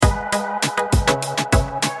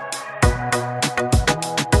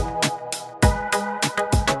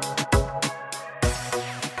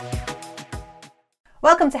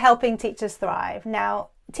Welcome to Helping Teachers Thrive. Now,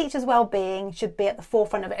 teachers' well-being should be at the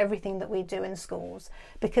forefront of everything that we do in schools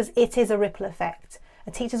because it is a ripple effect.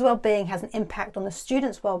 A teacher's well-being has an impact on the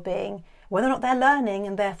students' well-being, whether or not they're learning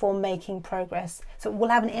and therefore making progress. So it will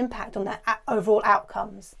have an impact on their overall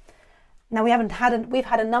outcomes. Now, we've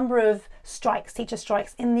had a number of strikes, teacher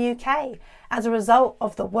strikes in the UK as a result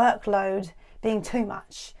of the workload being too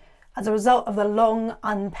much, as a result of the long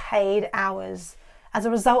unpaid hours, as a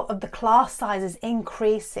result of the class sizes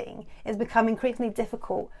increasing. It's become increasingly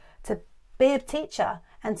difficult to be a teacher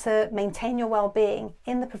and to maintain your well-being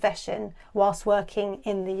in the profession whilst working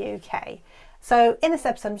in the UK. So in this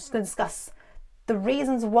episode, I'm just going to discuss the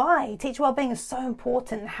reasons why teacher well-being is so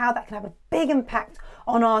important and how that can have a big impact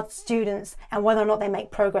on our students and whether or not they make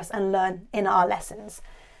progress and learn in our lessons.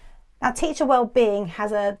 Now, teacher well-being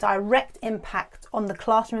has a direct impact on the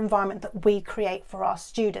classroom environment that we create for our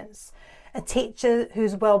students. A teacher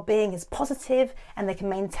whose well-being is positive and they can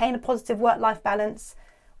maintain a positive work-life balance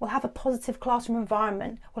will have a positive classroom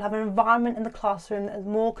environment, will have an environment in the classroom that is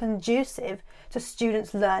more conducive to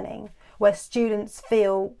students learning, where students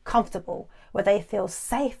feel comfortable, where they feel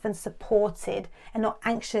safe and supported and not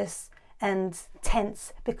anxious and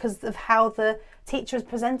tense because of how the teacher is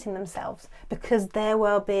presenting themselves, because their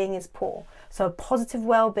well-being is poor. So positive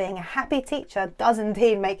well-being, a happy teacher does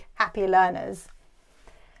indeed make happy learners.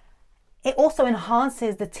 It also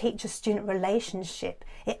enhances the teacher-student relationship.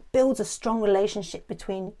 It builds a strong relationship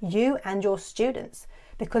between you and your students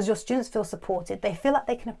because your students feel supported. They feel like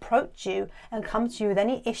they can approach you and come to you with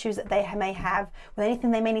any issues that they may have, with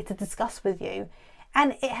anything they may need to discuss with you.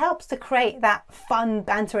 And it helps to create that fun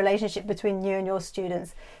banter relationship between you and your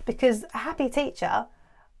students because a happy teacher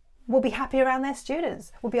will be happy around their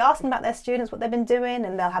students, will be asking about their students, what they've been doing,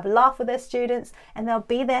 and they'll have a laugh with their students and they'll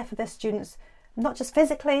be there for their students, not just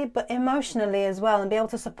physically, but emotionally as well, and be able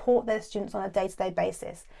to support their students on a day-to-day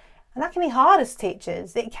basis. And that can be hard as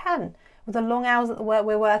teachers. It can, with the long hours at the work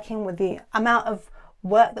we're working, with the amount of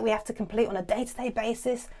work that we have to complete on a day-to-day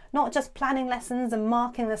basis, not just planning lessons and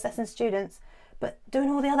marking and assessing students, but doing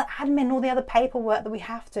all the other admin, all the other paperwork that we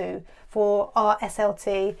have to for our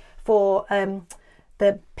SLT, for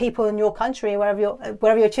the people in your country, wherever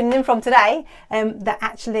you're tuning in from today, that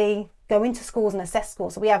actually go into schools and assess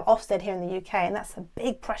schools. So we have Ofsted here in the UK, and that's a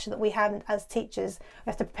big pressure that we have as teachers. We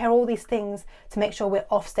have to prepare all these things to make sure we're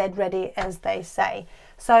Ofsted ready, as they say.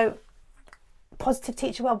 So positive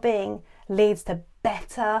teacher well-being leads to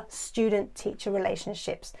better student-teacher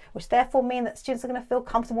relationships, which therefore mean that students are going to feel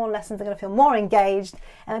comfortable in lessons, they're going to feel more engaged,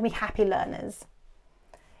 and they'll be happy learners.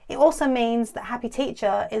 It also means that a happy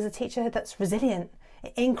teacher is a teacher that's resilient.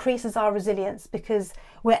 It increases our resilience because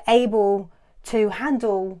we're able to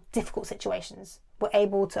handle difficult situations. We're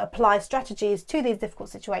able to apply strategies to these difficult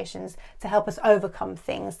situations to help us overcome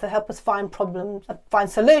things, to help us find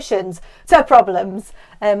solutions to problems.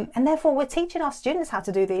 And therefore, we're teaching our students how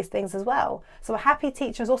to do these things as well. So a happy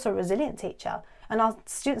teacher is also a resilient teacher. And our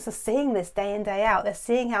students are seeing this day in, day out. They're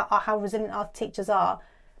seeing how resilient our teachers are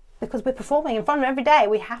because we're performing in front of them every day.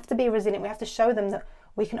 We have to be resilient. We have to show them that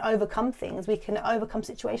we can overcome things. We can overcome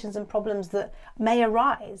situations and problems that may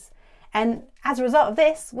arise. And as a result of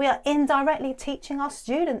this, we are indirectly teaching our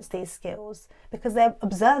students these skills because they're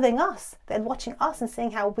observing us, they're watching us and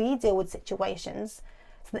seeing how we deal with situations.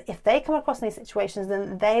 So that if they come across these situations,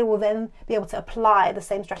 then they will then be able to apply the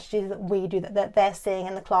same strategies that we do, that they're seeing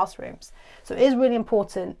in the classrooms. So it is really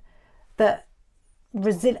important that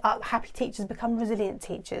happy teachers become resilient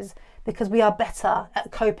teachers because we are better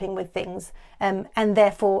at coping with things, and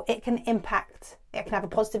therefore it can have a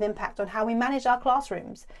positive impact on how we manage our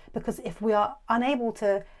classrooms. Because if we're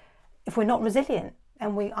not resilient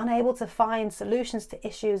and we're unable to find solutions to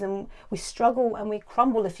issues and we struggle and we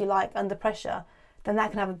crumble, if you like, under pressure, then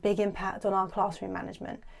that can have a big impact on our classroom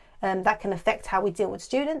management. That can affect how we deal with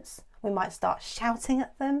students. We might start shouting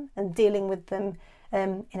at them and dealing with them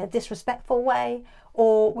in a disrespectful way,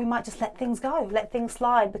 or we might just let things go, let things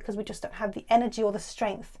slide because we just don't have the energy or the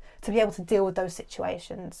strength to be able to deal with those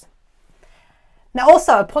situations. Now,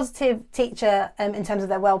 also, a positive teacher in terms of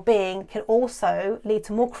their well-being can also lead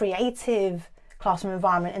to more creative classroom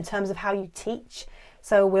environment in terms of how you teach.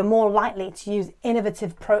 So we're more likely to use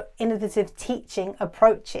innovative teaching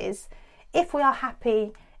approaches if we are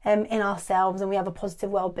happy in ourselves and we have a positive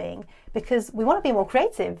well-being, because we want to be more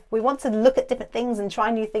creative. We want to look at different things and try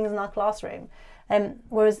new things in our classroom.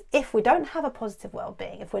 Whereas if we don't have a positive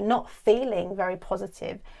well-being, if we're not feeling very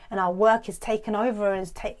positive and our work is taken over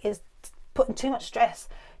and is putting too much stress,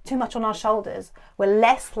 too much on our shoulders, we're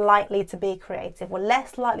less likely to be creative. We're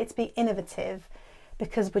less likely to be innovative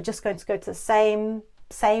because we're just going to go to the same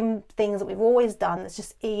same things that we've always done. It's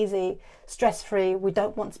just easy, stress-free. We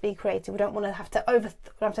don't want to be creative. We don't want to have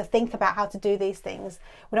to think about how to do these things.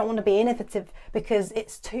 We don't want to be innovative because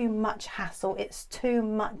it's too much hassle. It's too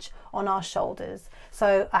much on our shoulders.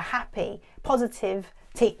 So a happy, positive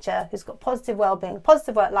teacher who's got positive well-being,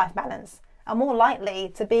 positive work-life balance are more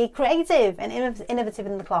likely to be creative and innovative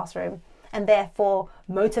in the classroom, and therefore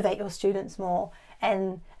motivate your students more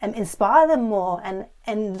and inspire them more,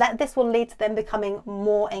 and that this will lead to them becoming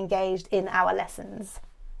more engaged in our lessons.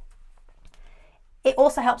 It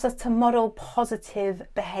also helps us to model positive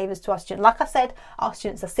behaviours to our students. Like I said, our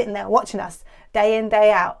students are sitting there watching us day in,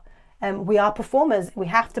 day out. We are performers. We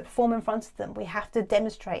have to perform in front of them. We have to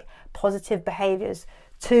demonstrate positive behaviours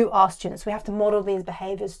to our students. We have to model these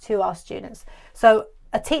behaviours to our students. So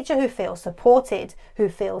a teacher who feels supported, who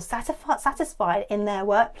feels satisfied in their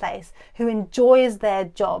workplace, who enjoys their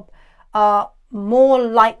job, are more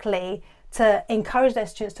likely to encourage their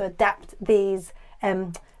students to adapt these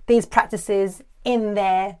practices in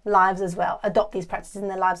their lives as well, adopt these practices in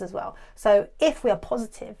their lives as well. So if we are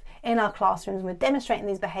positive in our classrooms, we're demonstrating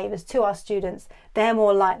these behaviours to our students, they're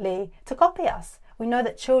more likely to copy us. We know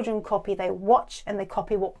that children copy, they watch and they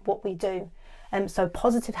copy what we do. So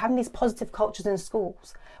having these positive cultures in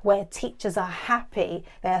schools where teachers are happy,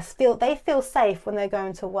 they feel safe when they're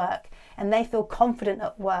going to work, and they feel confident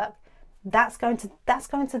at work, that's going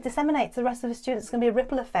to disseminate to the rest of the students. It's going to be a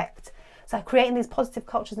ripple effect. So creating these positive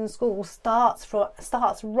cultures in schools starts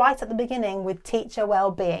right at the beginning with teacher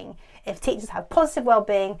well-being. If teachers have positive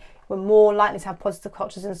well-being, we're more likely to have positive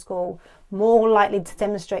cultures in school, more likely to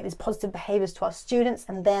demonstrate these positive behaviours to our students,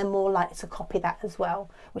 and they're more likely to copy that as well,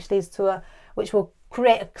 which will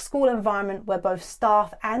create a school environment where both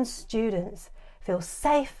staff and students feel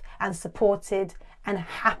safe and supported and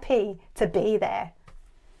happy to be there.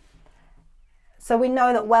 So we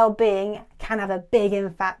know that well-being can have a big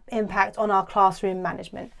impact on our classroom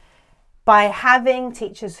management. By having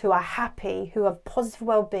teachers who are happy, who have positive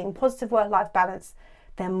well-being, positive work-life balance,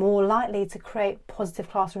 they're more likely to create positive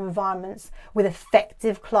classroom environments with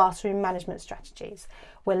effective classroom management strategies.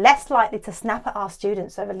 We're less likely to snap at our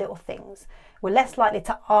students over little things. We're less likely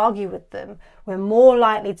to argue with them. We're more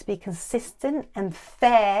likely to be consistent and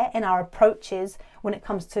fair in our approaches when it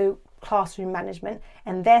comes to classroom management,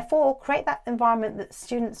 and therefore create that environment that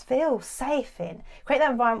students feel safe in. Create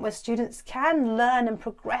that environment where students can learn and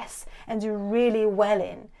progress and do really well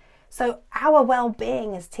in. So our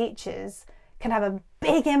well-being as teachers can have a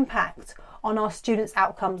big impact on our students'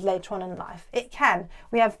 outcomes later on in life. It can.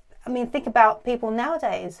 Think about people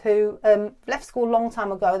nowadays who left school a long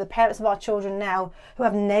time ago, the parents of our children now who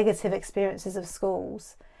have negative experiences of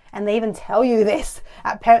schools. And they even tell you this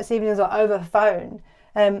at parents' evenings or over the phone.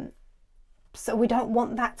 So we don't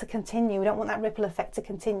want that to continue. We don't want that ripple effect to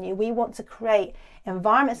continue. We want to create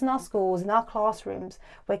environments in our schools, in our classrooms,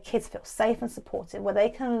 where kids feel safe and supported, where they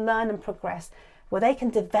can learn and progress, where they can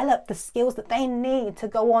develop the skills that they need to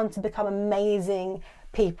go on to become amazing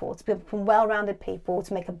people, to become well-rounded people,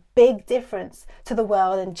 to make a big difference to the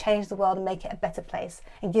world and change the world and make it a better place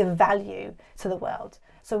and give value to the world.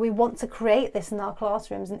 So we want to create this in our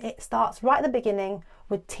classrooms, and it starts right at the beginning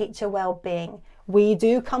with teacher well-being. We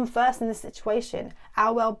do come first in this situation.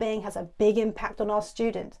 Our well-being has a big impact on our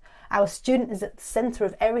student. Our student is at the centre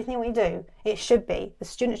of everything we do. It should be. The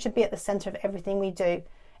student should be at the centre of everything we do.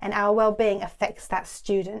 And our well-being affects that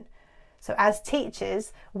student. So as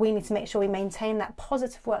teachers, we need to make sure we maintain that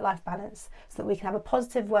positive work-life balance so that we can have a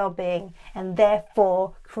positive well-being and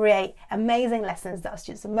therefore create amazing lessons that our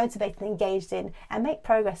students are motivated and engaged in and make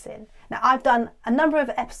progress in. Now, I've done a number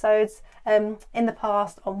of episodes in the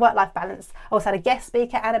past on work-life balance. I also had a guest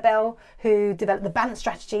speaker, Annabelle, who developed the balance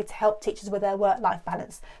strategy to help teachers with their work-life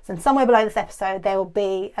balance. So somewhere below this episode, there will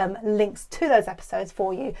be links to those episodes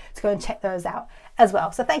for you to go and check those out as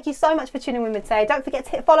well. So thank you so much for tuning in with me today. Don't forget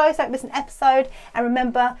to hit follow so don't miss an episode. And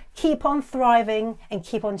remember, keep on thriving and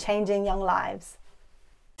keep on changing young lives.